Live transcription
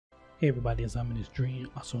Hey everybody, it's Ominouz Dream,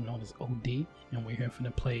 also known as OD, and we're here for to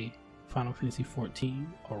play Final Fantasy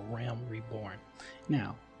 14 or Realm Reborn.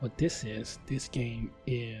 Now, what this game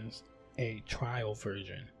is a trial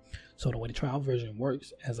version. So the way the trial version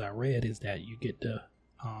works, as I read, is that you get to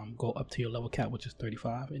go up to your level cap, which is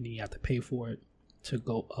 35, and then you have to pay for it to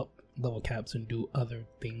go up level caps and do other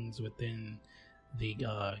things within the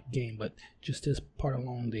game. But just this part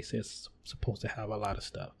alone, they say it's supposed to have a lot of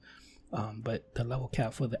stuff. But the level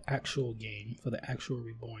cap for the actual game, for the actual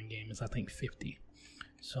Reborn game, is I think 50.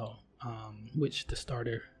 So, which the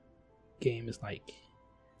starter game is like,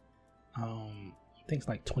 I think it's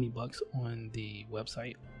like $20 on the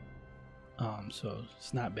website. So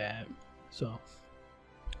it's not bad. So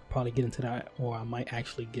probably get into that, or I might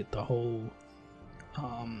actually get the whole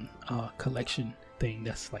collection thing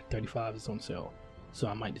that's like 35 is on sale. So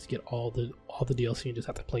I might just get all the DLC and just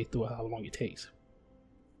have to play through it how long it takes.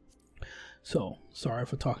 So, sorry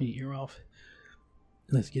for talking your ear off.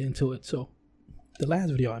 Let's get into it. So, the last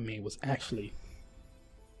video I made was actually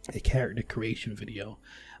a character creation video.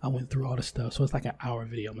 I went through all the stuff, so it's like an hour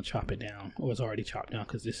video. I'm gonna chop it down, or it's already chopped down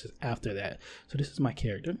because this is after that. So this is my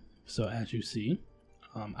character. So as you see,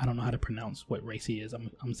 I don't know how to pronounce what race he is. I'm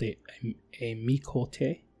gonna say a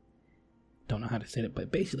Miqo'te. Don't know how to say it,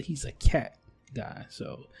 but basically he's a cat guy.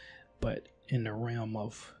 So, but in the realm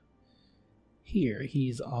of here,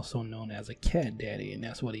 he's also known as a cat daddy, and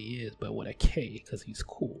that's what he is, but with a K because he's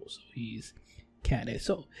cool. So he's cat daddy.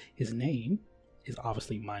 So his name is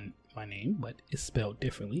obviously my name, but it's spelled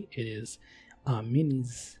differently. It is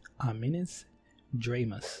Ominouz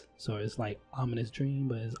Dreamz. So it's like Ominous Dream,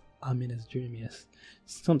 but it's Ominouz Dreamz,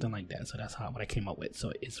 something like that. So that's what I came up with.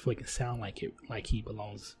 So it's freaking sound like it, like he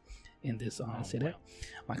belongs in this say that.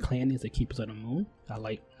 My clan is the Keepers of the Moon. I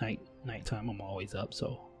like nighttime. I'm always up,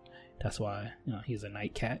 so that's why, you know, he's a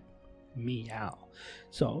night cat. Meow.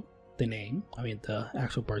 So the name, the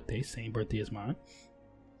actual birthday, same birthday as mine.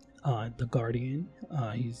 The guardian,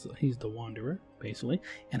 he's the wanderer basically,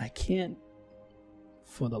 and I can't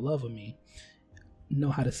for the love of me know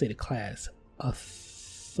how to say the class. A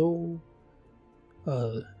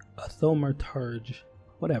thaumaturge,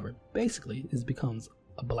 whatever. Basically, it becomes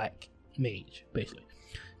a black mage basically.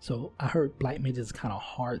 So I heard black mage is kind of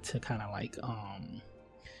hard to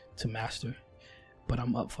to master, but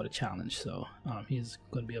I'm up for the challenge. So he's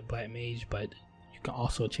going to be a black mage, but you can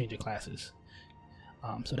also change your classes.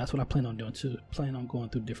 So that's what I plan on doing too. Plan on going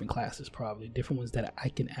through different classes, probably different ones that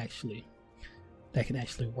can actually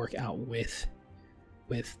work out with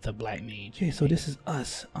the black mage. Okay, so this is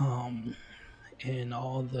us and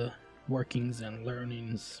all the workings and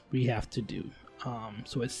learnings we have to do.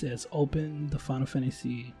 So it says open the Final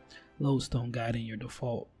Fantasy Lodestone guide in your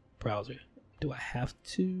default browser. Do I have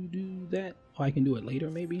to do that? Or I can do it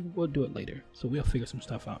later, maybe? We'll do it later. So we'll figure some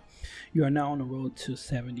stuff out. You are now on the road to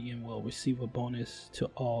 70 and will receive a bonus to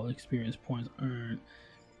all experience points earned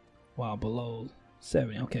while below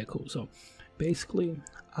 70. Okay, cool. So basically,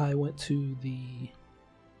 I went to the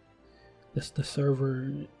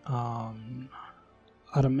server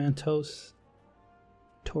Adamantos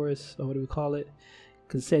Taurus, or what do we call it?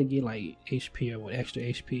 Because it said get like HP or what, extra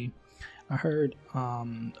HP. I heard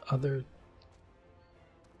other.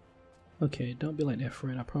 Okay, don't be like that,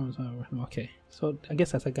 friend. I promise. Okay, so I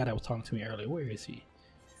guess that's the guy that was talking to me earlier. Where is he?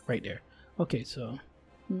 Right there. Okay, so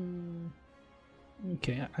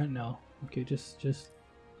okay, I know. Okay, just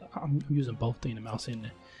I'm using both the mouse and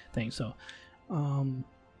the thing. So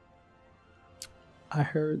I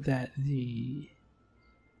heard that the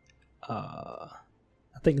I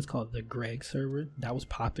think it's called the Greg server that was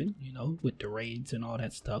popping, you know, with the raids and all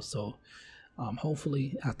that stuff. So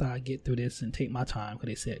hopefully after I get through this and take my time, because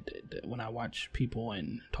they said that when I watch people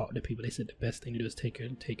and talk to people, they said the best thing to do is take your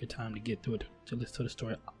time to get through it, to listen to the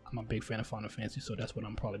story. I'm a big fan of Final Fantasy, so that's what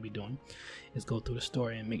I'm probably be doing, is go through the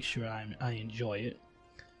story and make sure I enjoy it.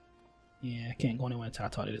 Yeah, I can't go anywhere until I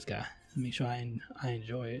talk to this guy. Make sure I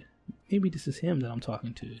enjoy it. Maybe this is him that I'm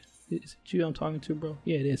talking to. Is it you I'm talking to, bro?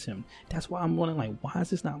 Yeah, it is him. That's why I'm wondering, like, why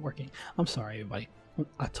is this not working? I'm sorry, everybody.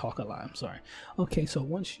 I talk a lot. I'm sorry. Okay, so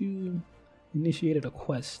once you initiated a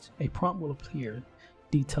quest, a prompt will appear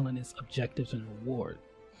detailing its objectives and reward.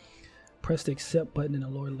 Press the accept button in the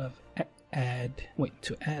lower left to add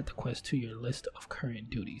the quest to your list of current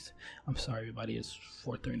duties. I'm sorry, everybody. It's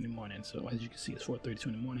 4:30 in the morning, so as you can see, it's 4:32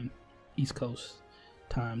 in the morning, East Coast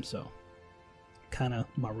time. So kind of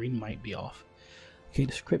my reading might be off. Okay,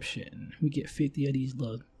 description. We get 50 of these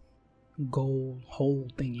little gold hole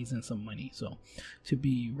thingies and some money. So to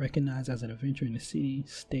be recognized as an adventurer in the city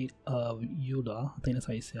state of Yuda, I think that's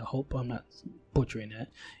how you say it. I hope I'm not butchering that.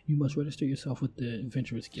 You must register yourself with the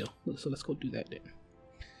adventurer's guild. So let's go do that then.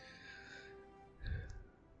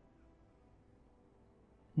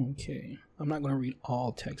 Okay, I'm not going to read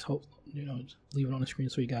all text. Hope leave it on the screen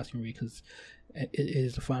so you guys can read, because it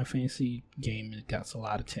is a Final Fantasy game. It got a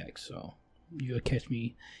lot of text, so you'll catch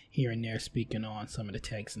me here and there speaking on some of the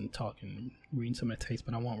text and talking, reading some of the text,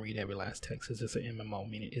 but I won't read every last text. It's just an MMO,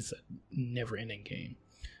 meaning it's a never-ending game.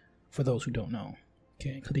 For those who don't know,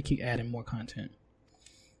 okay, because they keep adding more content.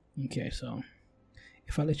 Okay, so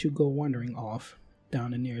if I let you go wandering off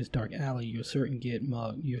down the nearest dark alley, you're certain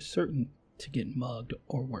to get mugged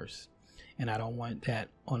or worse, and I don't want that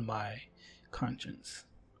on my conscience.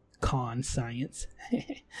 Science.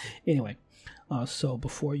 Anyway, so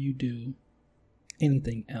before you do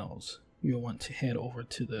anything else, you'll want to head over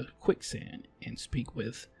to the quicksand and speak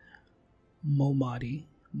with Miqo'te.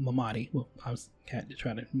 Well, had to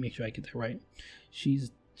try to make sure I get that right.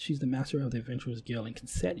 She's the master of the Adventurers Guild and can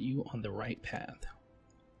set you on the right path.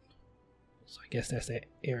 So I guess that's that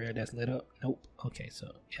area that's lit up. Nope. Okay,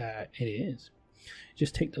 so it is.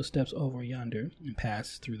 Just take those steps over yonder and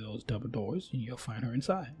pass through those double doors, and you'll find her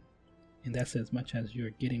inside. And that's as much as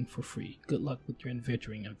you're getting for free. Good luck with your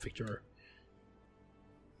adventuring, adventurer.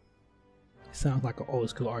 It sounds like an old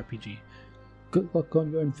school RPG. Good luck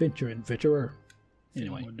on your adventure, adventurer.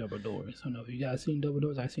 Anyway, more double doors. I don't know if you guys seen double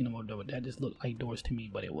doors. I've seen them more double. That just looked like doors to me,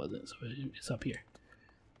 but it wasn't. So it's up here.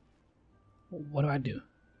 What do I do?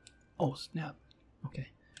 Oh, snap. Okay.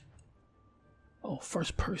 Oh,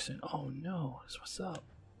 first person. Oh, no. That's what's up.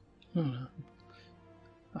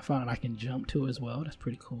 I found I can jump to as well. That's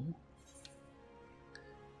pretty cool.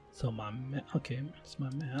 So my map. Okay, that's my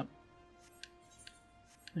map.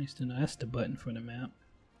 Nice to know. That's the button for the map.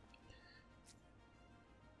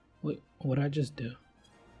 Wait, what did I just do?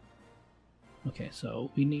 Okay,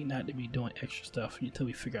 so we need not to be doing extra stuff until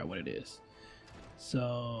we figure out what it is.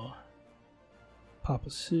 So,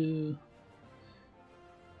 Papa Sue,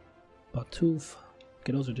 Batouf.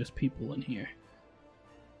 Okay, those are just people in here.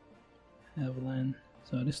 Evelyn.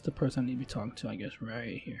 So this is the person I need to be talking to, I guess,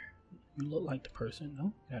 right here. You look like the person. No?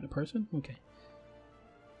 Is that the person? Okay.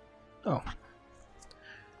 Oh.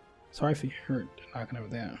 Sorry if you heard knocking over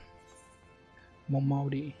there.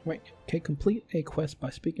 Miqo'te. Right. Okay, complete a quest by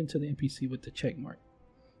speaking to the NPC with the check mark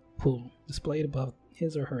pool displayed above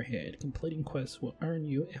his or her head. Completing quests will earn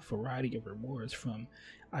you a variety of rewards, from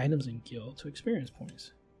items and guild to experience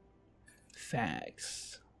points.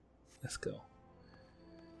 Facts. Let's go.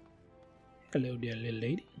 Hello there, little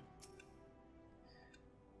lady.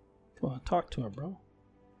 Come on, talk to her, bro.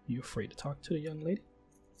 You afraid to talk to the young lady?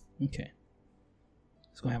 Okay.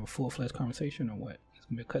 It's gonna have a full-fledged conversation, or what? It's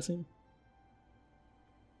gonna be a cutscene?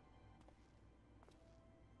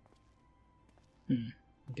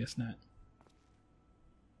 I guess not.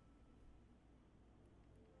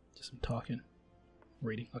 Just some talking.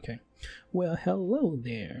 Reading. Okay. Well, hello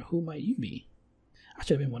there. Who might you be? I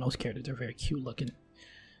should have been one of those characters. They're very cute looking.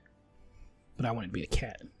 But I wanted to be a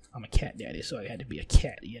cat. I'm a cat daddy, so I had to be a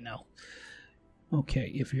cat, you know.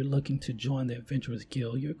 Okay, if you're looking to join the Adventurers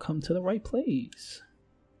Guild, you've come to the right place.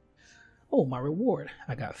 Oh, my reward.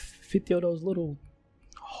 I got 50 of those little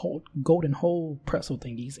golden hole pretzel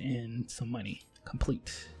thingies and some money.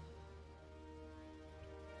 Complete.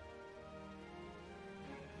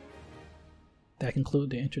 That concludes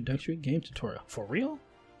the introductory game tutorial. For real?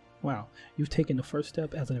 Wow, you've taken the first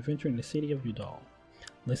step as an adventurer in the city of Udall.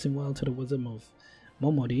 Listen well to the wisdom of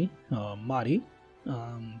Miqo'te,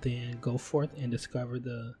 then go forth and discover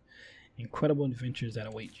the incredible adventures that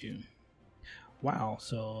await you. Wow,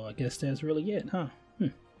 so I guess that's really it, huh?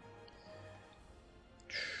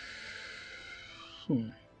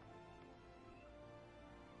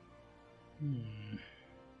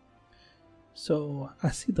 So I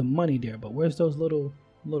see the money there, but where's those little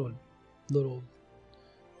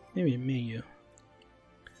maybe a menu?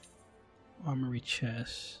 Armory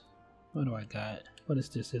chest. What do I got? What is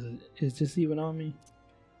this? Is this even on me?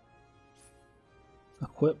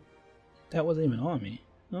 Equip. That wasn't even on me.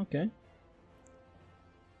 Okay.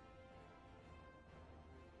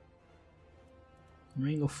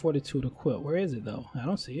 Ring of Fortitude equip. Where is it though? I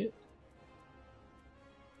don't see it.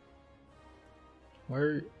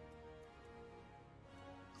 Where?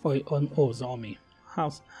 Oh, it's on me.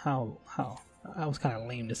 How? I was kind of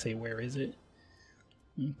lame to say where is it.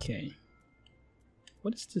 Okay.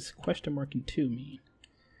 What does this question mark and 2 mean?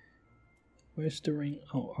 Where's the ring?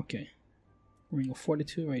 Oh, okay. Ring of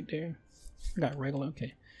Fortitude right there. I got regular.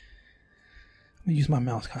 Okay. I'm gonna use my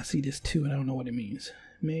mouse. I see this 2 and I don't know what it means.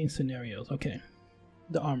 Main scenarios. Okay.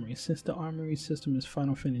 The armory. Since the armory system is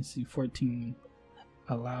Final Fantasy 14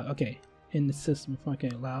 in the system,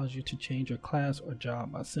 allows you to change your class or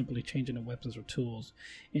job by simply changing the weapons or tools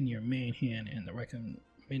in your main hand and the recommended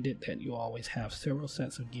recommended that you always have several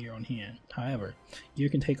sets of gear on hand. However, gear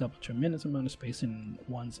can take up a tremendous amount of space in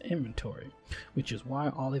one's inventory, which is why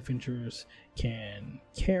all adventurers can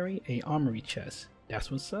carry a armory chest. That's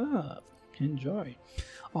what's up. Enjoy.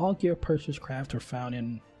 All gear purchased, crafted, or found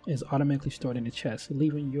in is automatically stored in the chest,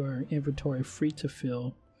 leaving your inventory free to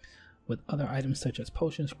fill with other items such as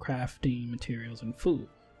potions, crafting materials, and food.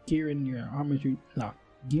 Gear in your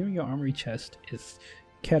armory chest is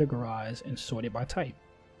categorized and sorted by type,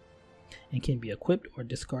 and can be equipped or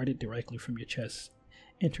discarded directly from your chest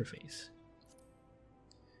interface.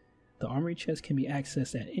 The armory chest can be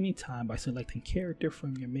accessed at any time by selecting character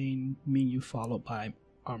from your main menu, followed by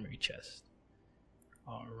armory chest.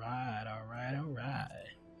 Alright.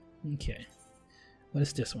 Okay. What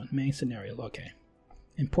is this one? Main scenario. Okay.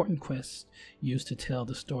 Important quests used to tell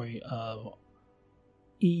the story of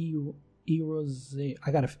Erose.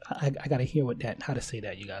 I gotta hear how to say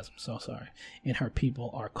that, you guys. I'm so sorry. And her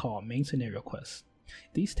people are called main scenario quests.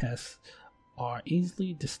 These tasks are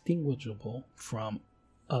easily distinguishable from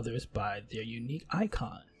others by their unique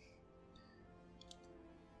icon.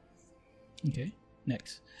 Okay.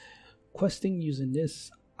 Next, questing using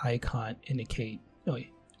this icon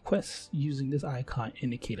quests using this icon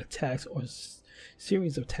indicate a task or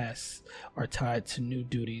series of tasks are tied to new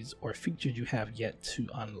duties or features you have yet to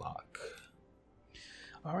unlock.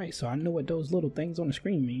 Alright, so I know what those little things on the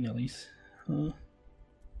screen mean, at least.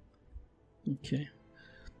 Okay.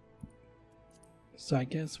 So I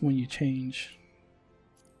guess when you change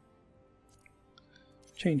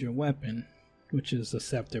your weapon, which is a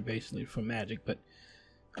scepter basically for magic, but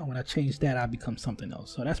when I change that, I become something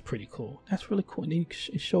else. So that's pretty cool. That's really cool. And then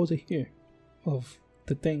it shows it here of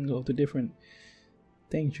the different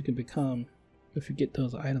things you can become if you get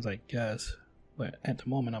those items, I guess. But at the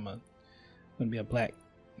moment, I'm gonna be a black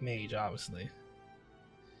mage, obviously.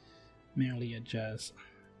 Merely adjust.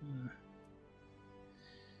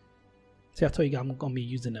 See, I told you I'm gonna be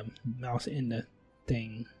using the mouse and the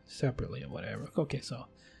thing separately or whatever. Okay, so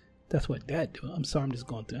that's what that do. I'm sorry, I'm just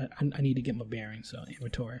going through. I need to get my bearings. So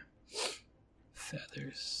inventory,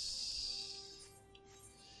 feathers.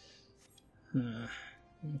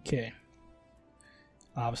 Okay.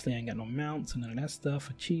 Obviously, I ain't got no mounts and none of that stuff.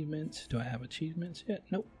 Achievements. Do I have achievements yet?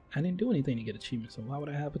 Nope. I didn't do anything to get achievements. So why would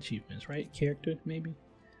I have achievements? Right? Character, maybe.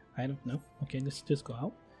 Item. No. Okay, let's just go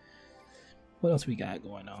out. What else we got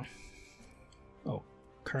going on? Oh,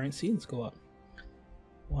 currency. Let's go up.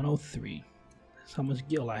 103. That's how much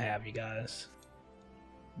gil I have, you guys.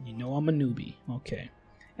 You know I'm a newbie. Okay.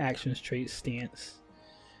 Actions, traits, stance.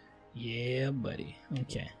 Yeah, buddy.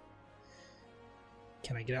 Okay.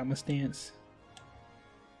 Can I get out my stance?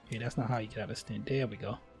 Okay, that's not how you get out of stance. There we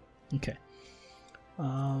go. Okay.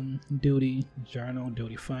 Duty, journal,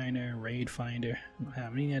 duty finder, raid finder. I don't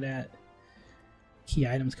have any of that. Key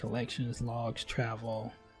items, collections, logs,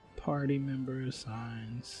 travel, party members,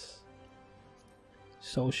 signs,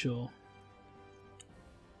 social.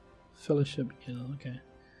 Fellowship, okay.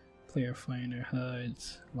 Player finder,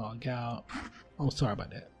 HUDs, log out. Oh, sorry about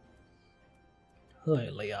that.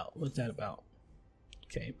 HUD layout, what's that about?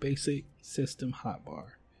 Okay, basic system hotbar.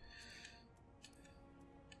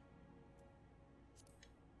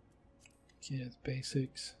 Okay, that's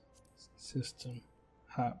basics, system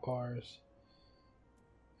hotbars.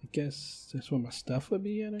 I guess that's where my stuff would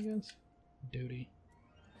be at, I guess. Duty.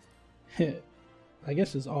 I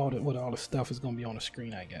guess it's what all the stuff is going to be on the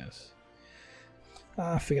screen, I guess.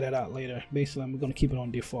 I'll figure that out later. Basically, I'm going to keep it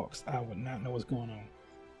on default 'cause I would not know what's going on.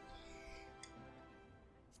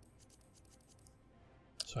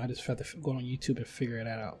 So I just have to go on YouTube and figure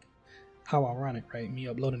that out. How ironic, right? Me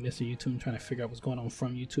uploading this to YouTube and trying to figure out what's going on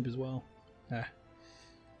from YouTube as well.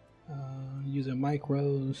 Using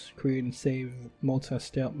micros, create and save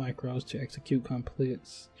multi-step micros to execute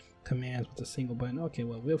complex commands with a single button. Okay,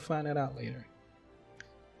 well, we'll find that out later.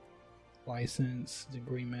 License,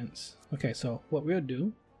 agreements. Okay, so what we'll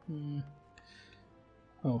do.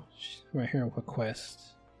 Oh, right here,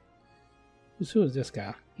 request. Who is this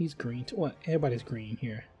guy? He's green. What? Everybody's green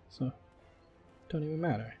here, so don't even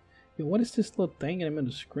matter. Yo, what is this little thing in the middle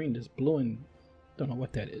of the screen? This blue and don't know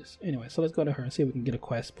what that is. Anyway, so let's go to her and see if we can get a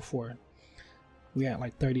quest before we at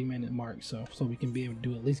like 30-minute mark, so we can be able to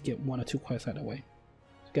do at least get 1 or 2 quests out of the way.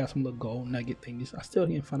 Got some little gold nugget things. I still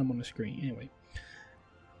can't find them on the screen. Anyway.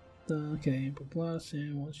 Okay, blah,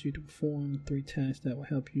 wants you to perform 3 tasks that will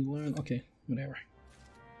help you learn. Okay, whatever.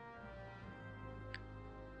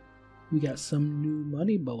 We got some new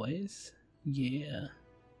money, boys. Yeah.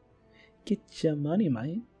 Get your money,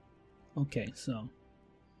 man. Okay, so.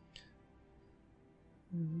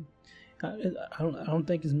 I don't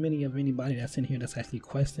think as many of anybody that's in here that's actually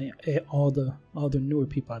questing. All the newer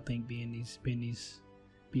people, I think, being this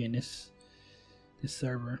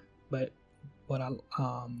server. But what I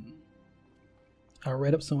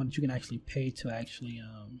read up somewhere that you can actually pay to actually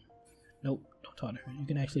nope, don't talk to her. You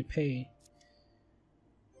can actually pay.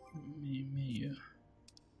 Menu.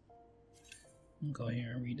 Go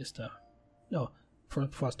here and read this stuff. No,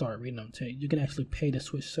 before I start reading them, you can actually pay to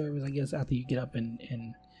switch servers. I guess after you get up and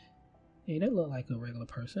hey, that look like a regular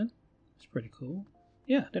person. It's pretty cool.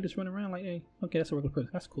 Yeah, they're just running around like, hey, okay, that's a regular person.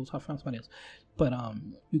 That's cool. So I found somebody else. But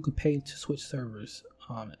you could pay to switch servers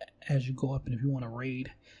as you go up, and if you want to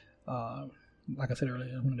raid, like I said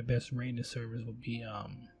earlier, one of the best raiding servers would be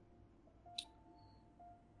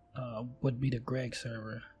the Greg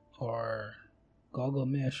server or Goggle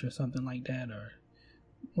Mesh or something like that, or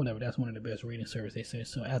whatever. That's one of the best raiding servers, they say.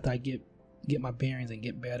 So after I get my bearings and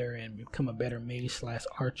get better and become a better mage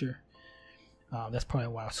 / archer, that's probably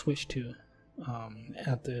why I switched to.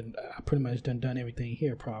 After I pretty much done everything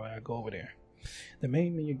here, probably I go over there. The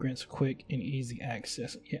main menu grants quick and easy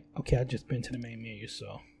access. Yeah, okay, I just been to the main menu,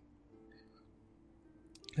 so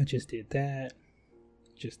I just did that.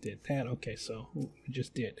 Okay, so we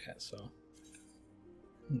just did that. So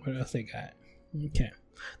what else they got? Okay,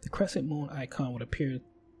 the crescent moon icon would appear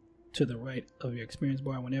to the right of your experience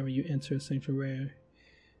bar whenever you enter a sanctuary.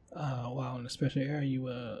 While in a special area, you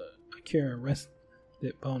accrue a rest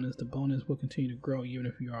bonus. The bonus will continue to grow even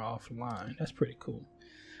if you are offline. That's pretty cool.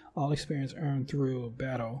 All experience earned through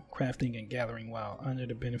battle, crafting, and gathering while under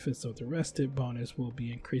the benefits of the rested bonus will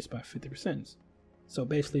be increased by 50%. So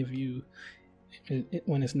basically, if you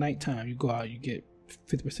when it's nighttime, you go out, you get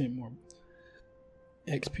 50% more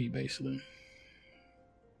XP basically.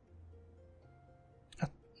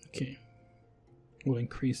 Okay, will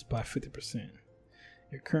increase by 50%.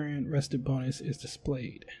 Your current rested bonus is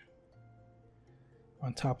displayed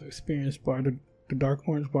on top of experience bar. The dark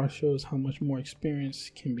orange bar shows how much more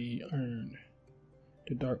experience can be earned.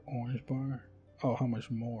 The dark orange bar. Oh, how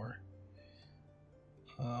much more?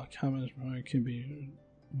 How much more can be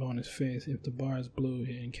bonus phase. If the bar is blue, it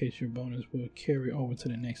indicates your bonus will carry over to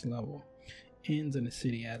the next level. Inns in the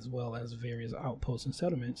city, as well as various outposts and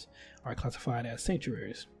settlements, are classified as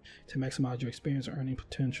sanctuaries. To maximize your experience earning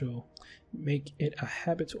potential, make it a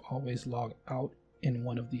habit to always log out in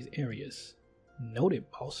one of these areas. Noted,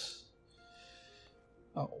 boss.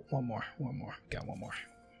 Oh, one more. Got one more.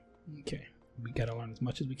 Okay, we gotta learn as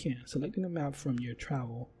much as we can. Selecting the map from your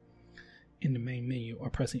travel in the main menu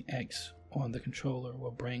or pressing X on the controller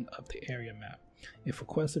will bring up the area map. If a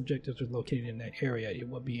quest objective is located in that area, it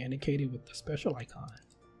will be indicated with the special icon.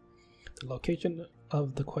 The location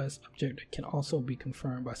of the quest objective can also be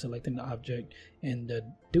confirmed by selecting the object in the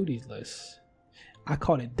duties list. I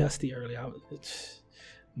called it Dusty earlier.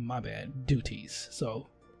 My bad. Duties. So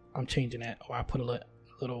I'm changing that. Or I put a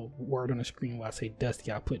little word on the screen where I say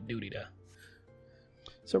Dusty. I put duty there.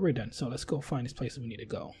 So we're done. So let's go find this place that we need to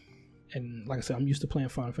go. And like I said, I'm used to playing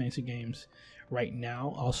Final Fantasy games right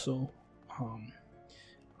now. Also,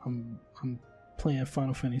 I'm playing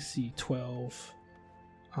Final Fantasy 12.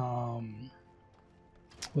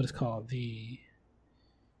 What is called the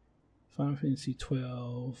Final Fantasy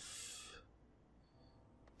 12,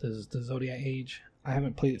 the Zodiac Age. I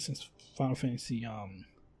haven't played it since Final Fantasy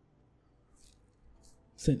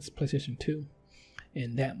since PlayStation 2,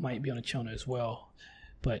 and that might be on the channel as well.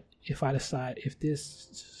 But if I decide, if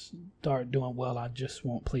this start doing well, I just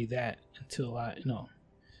won't play that until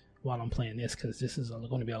while I'm playing this, because this is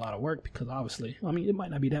going to be a lot of work. Because obviously, I mean, it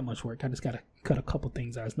might not be that much work. I just got to cut a couple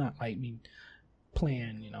things out. It's not like me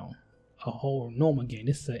playing, a whole normal game.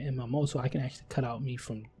 This is an MMO, so I can actually cut out me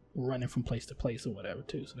from running from place to place or whatever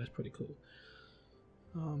too. So that's pretty cool.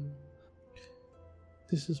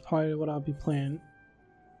 This is probably what I'll be playing,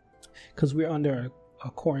 because we're under a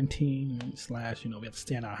quarantine / we have to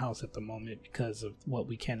stay in our house at the moment because of what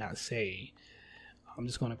we cannot say. I'm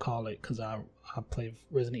just going to call it, because I play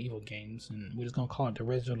Resident Evil games, and we're just going to call it the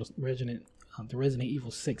Resident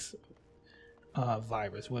Evil 6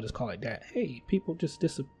 virus. We'll just call it that. Hey, people just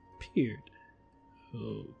disappeared.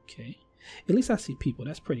 Okay, at least I see people.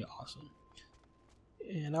 That's pretty awesome.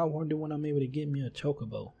 And I wonder when I'm able to get me a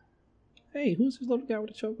chocobo. Hey, who's this little guy with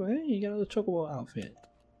a chocobo? Hey, you got a little chocobo outfit.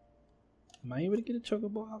 Am I able to get a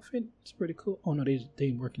chocobo outfit? It's pretty cool. Oh no,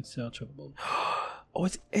 they work and sell chocobo. Oh,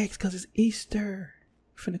 it's X because it's Easter.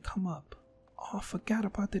 Finna come up. Oh, I forgot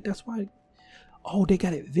about that. That's why. Oh, they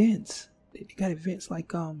got events. They got events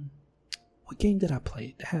like what game did I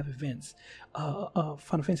play? They have events. Final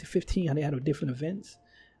Fantasy 15. How they had different events.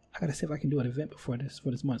 I gotta see if I can do an event before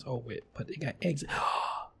this month's over with. But they got exit.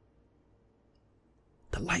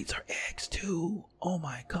 The lights are eggs too. Oh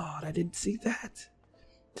my god, I didn't see that.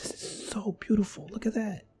 This is so beautiful. Look at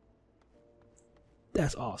that.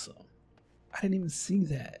 That's awesome. I didn't even see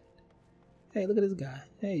that. Hey, look at this guy.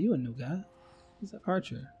 Hey, you a new guy. He's an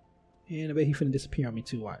archer. And I bet he finna disappear on me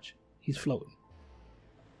too, watch. He's floating.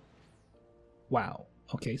 Wow.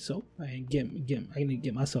 Okay, so I need to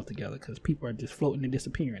get myself together because people are just floating and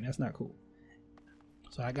disappearing. That's not cool.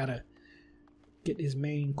 So I gotta get his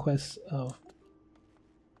main quest of.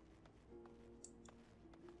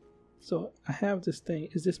 So I have this thing.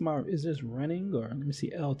 Is this running, or let me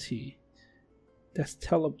see, LT? That's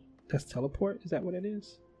teleport. Is that what it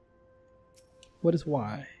is? What is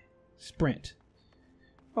Y? Sprint.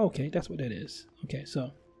 Okay, that's what that is. Okay,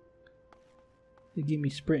 so they give me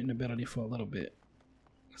sprinting ability for a little bit.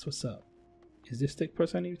 That's what's up. Is this the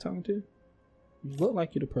person I need to be talking to? You look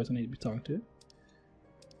like you're the person I need to be talking to.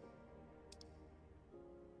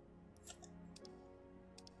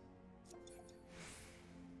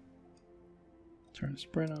 Turn the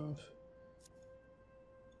sprint off.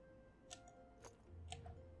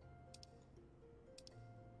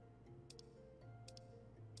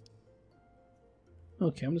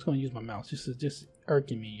 Okay, I'm just gonna use my mouse. This is just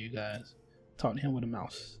irking me, you guys. Talk to him with a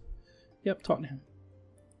mouse. Yep, talk to him.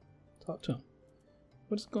 Talk to him.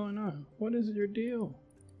 What's going on? What is your deal?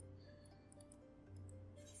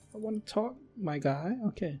 I want to talk, my guy.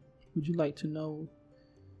 Okay. Would you like to know?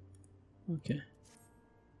 Okay.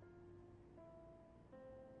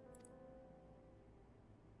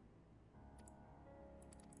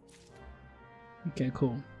 Okay,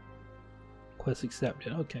 cool. Quest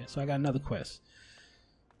accepted. Okay, so I got another quest.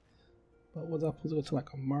 But was I supposed to go to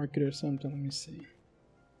like a market or something? Let me see.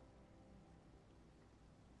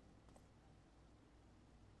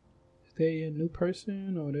 Is they a new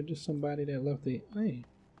person or they're just somebody that left the... Hey,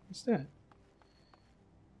 what's that?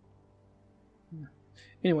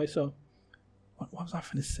 Anyway, so what was I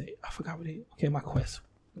finna say? I forgot what it... Okay, my quest.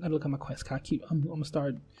 I gotta look at my quest. I'm gonna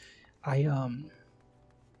start... I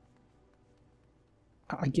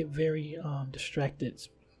get very distracted.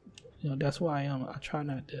 You know, that's why I try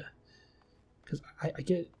not to, because I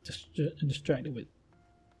get distracted with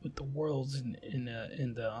the worlds in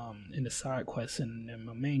the side quests, and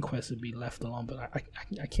my main quest would be left alone. But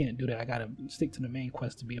I can't do that. I gotta stick to the main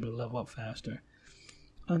quest to be able to level up faster.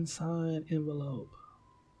 Unsigned envelope.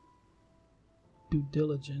 Due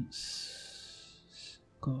diligence.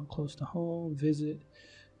 Go close to home. Visit.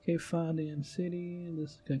 Okay, find in the city.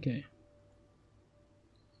 Okay.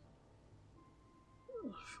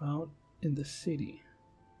 Found in the city.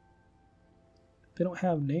 They don't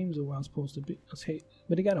have names of where I'm supposed to be. Okay,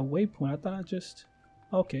 but they got a waypoint. I thought I just...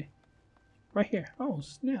 Okay. Right here. Oh,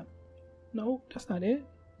 snap. No, that's not it.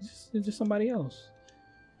 It's just somebody else.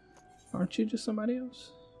 Aren't you just somebody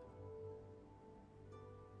else?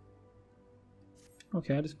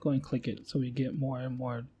 Okay, I just go and click it so we get more and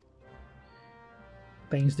more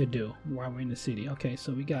things to do while we're in the city. Okay,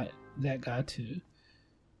 so we got that guy too.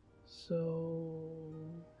 So...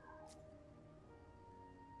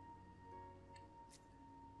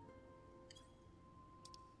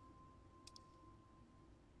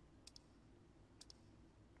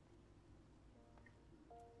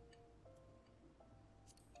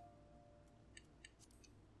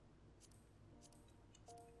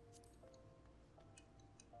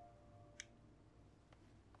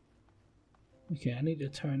 Okay, I need to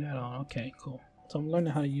turn that on. Okay, cool. So I'm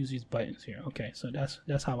learning how to use these buttons here. Okay, so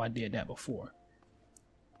that's how I did that before.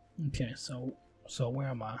 Okay, so where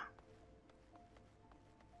am I?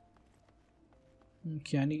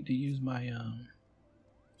 Okay, I need to use my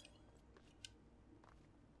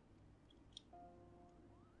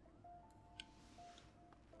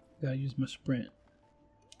gotta use my sprint.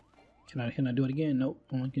 Can I do it again? Nope.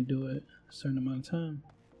 Only can do it a certain amount of time.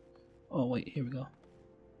 Oh wait, here we go.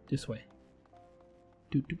 This way.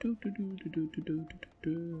 Right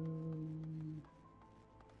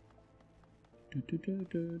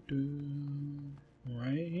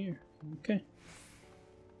here. Okay.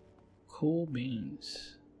 Cool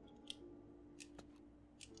beans.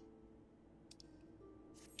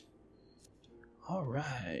 All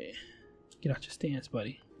right. Get out your stance,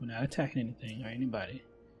 buddy. We're not attacking anything or anybody.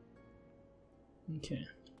 Okay.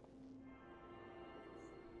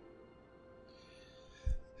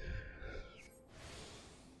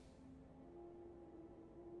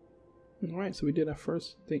 Alright, so we did our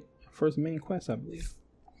first main quest, I believe.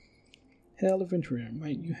 Hail adventurer,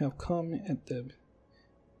 right? You have come at the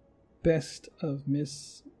best of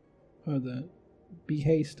Miss, or the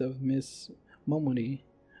behest of Miss Momodi,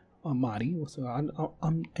 or Madi. So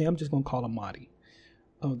I'm just gonna call her Madi,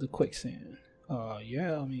 of the quicksand.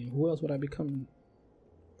 Yeah, I mean, who else would I be coming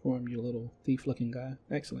for him, you little thief-looking guy.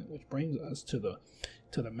 Excellent. Which brings us to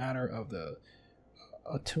the matter of the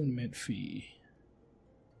attunement fee.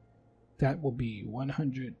 That will be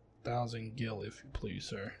 100,000 gil, if you please,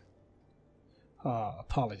 sir.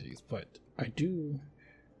 Apologies, but I do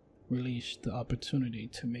relish the opportunity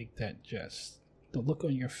to make that jest. The look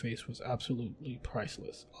on your face was absolutely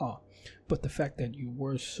priceless. But the fact that you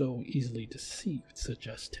were so easily deceived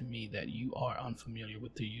suggests to me that you are unfamiliar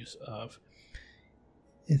with the use of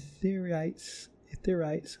etherites.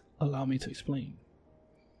 Allow me to explain.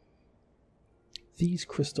 These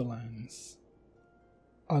crystallines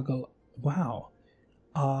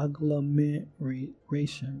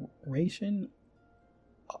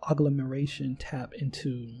agglomeration tap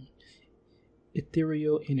into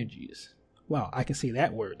ethereal energies. Wow, I can say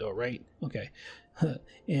that word though, right? Okay.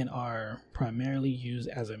 And are primarily used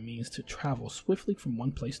as a means to travel swiftly from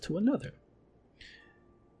one place to another.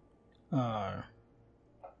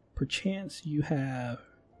 Perchance you have...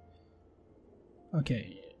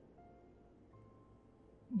 Okay.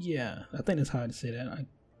 Yeah, I think that's how to say that.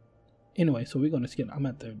 Anyway, so we're going to skip. I'm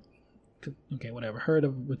at the... Okay, whatever. Heard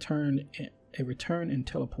of a return and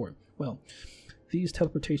teleport. Well, these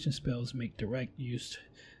teleportation spells make direct use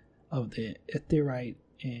of the etherite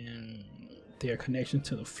and their connection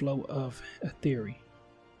to the flow of ethery.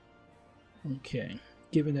 Okay,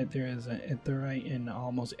 given that there is an etherite in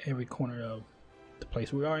almost every corner of the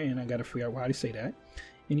place we are in, I gotta figure out how to say that.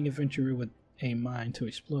 Any adventurer with a mind to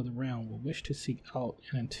explore the realm will wish to seek out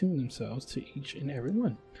and attune themselves to each and every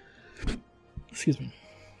one. Excuse me.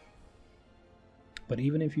 But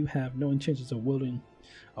even if you have no intentions of wandering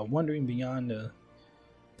beyond the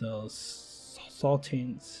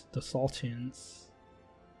Sultanate's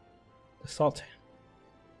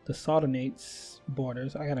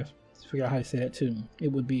borders, I gotta figure out how to say that too.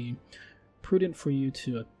 It would be prudent for you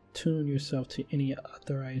to attune yourself to any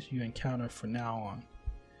authorities you encounter from now on.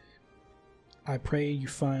 I pray you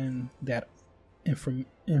find that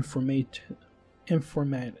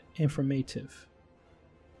informative.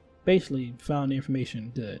 Basically, found the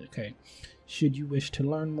information good. Okay. Should you wish to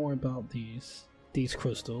learn more about these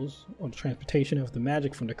crystals or the transportation of the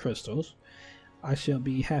magic from the crystals, I shall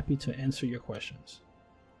be happy to answer your questions.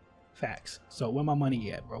 Facts. So where my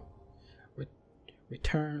money at, bro?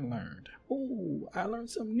 Return learned. Oh, I learned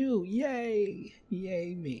something new. Yay!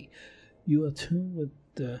 Yay me. You attune with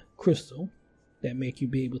the crystal that make you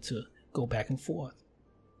be able to go back and forth.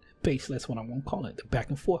 Basically, that's what I'm gonna call it. The back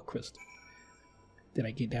and forth crystal. Did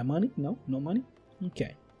I get that money? No? No money?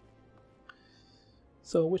 Okay.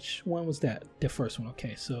 So which one was that? The first one.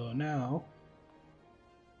 Okay, so now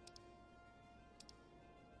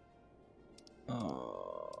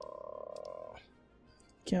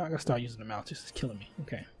I gotta start using the mouse. This is killing me.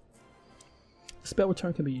 Okay. The spell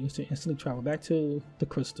return can be used to instantly travel back to the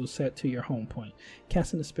crystal set to your home point.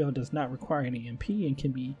 Casting the spell does not require any MP and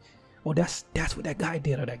can be... Oh, that's what that guy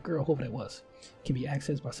did, or that girl, whoever that was. Can be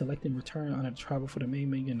accessed by selecting return on a travel for the main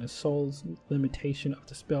menu, and the soul's limitation of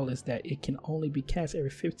the spell is that it can only be cast every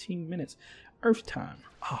 15 minutes Earth time.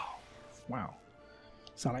 Oh, wow.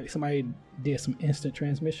 Sound like somebody did some instant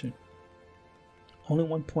transmission. Only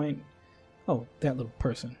 1 point. Oh, that little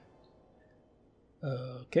person.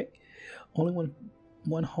 Okay. Only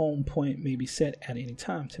one home point may be set at any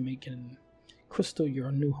time. To make a crystal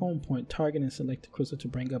your new home point, target and select the crystal to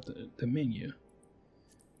bring up the menu.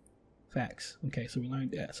 Facts. Okay, so we learned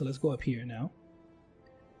that. So let's go up here now.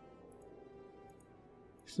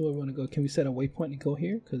 So where we want to go. Can we set a waypoint to go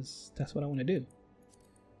here? Because that's what I want to do.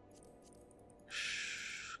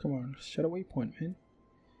 Come on, set a waypoint, man.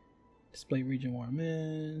 Display region war,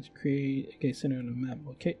 man. Create a center on the map.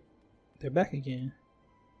 Okay, they're back again.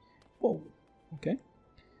 Whoa. Okay.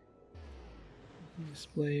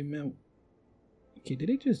 Display map. Okay, did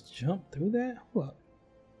they just jump through that? Hold up.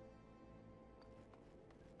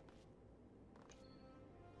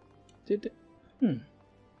 Did they?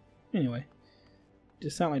 Anyway,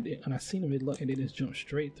 just sound like when I seen them, it looked like they just jumped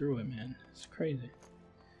straight through it, man. It's crazy.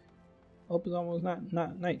 Hope it's almost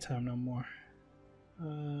not nighttime no more.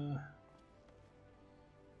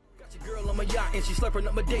 Got your girl on my yacht and she slurping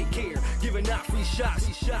up my daycare, giving out free shots.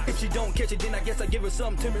 If she don't catch it, then I guess I give her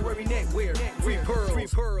some temporary neckwear. Free pearls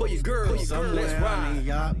for your girl. Let's ride. On a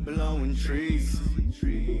yacht blowing trees.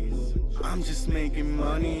 I'm just making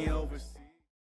money over.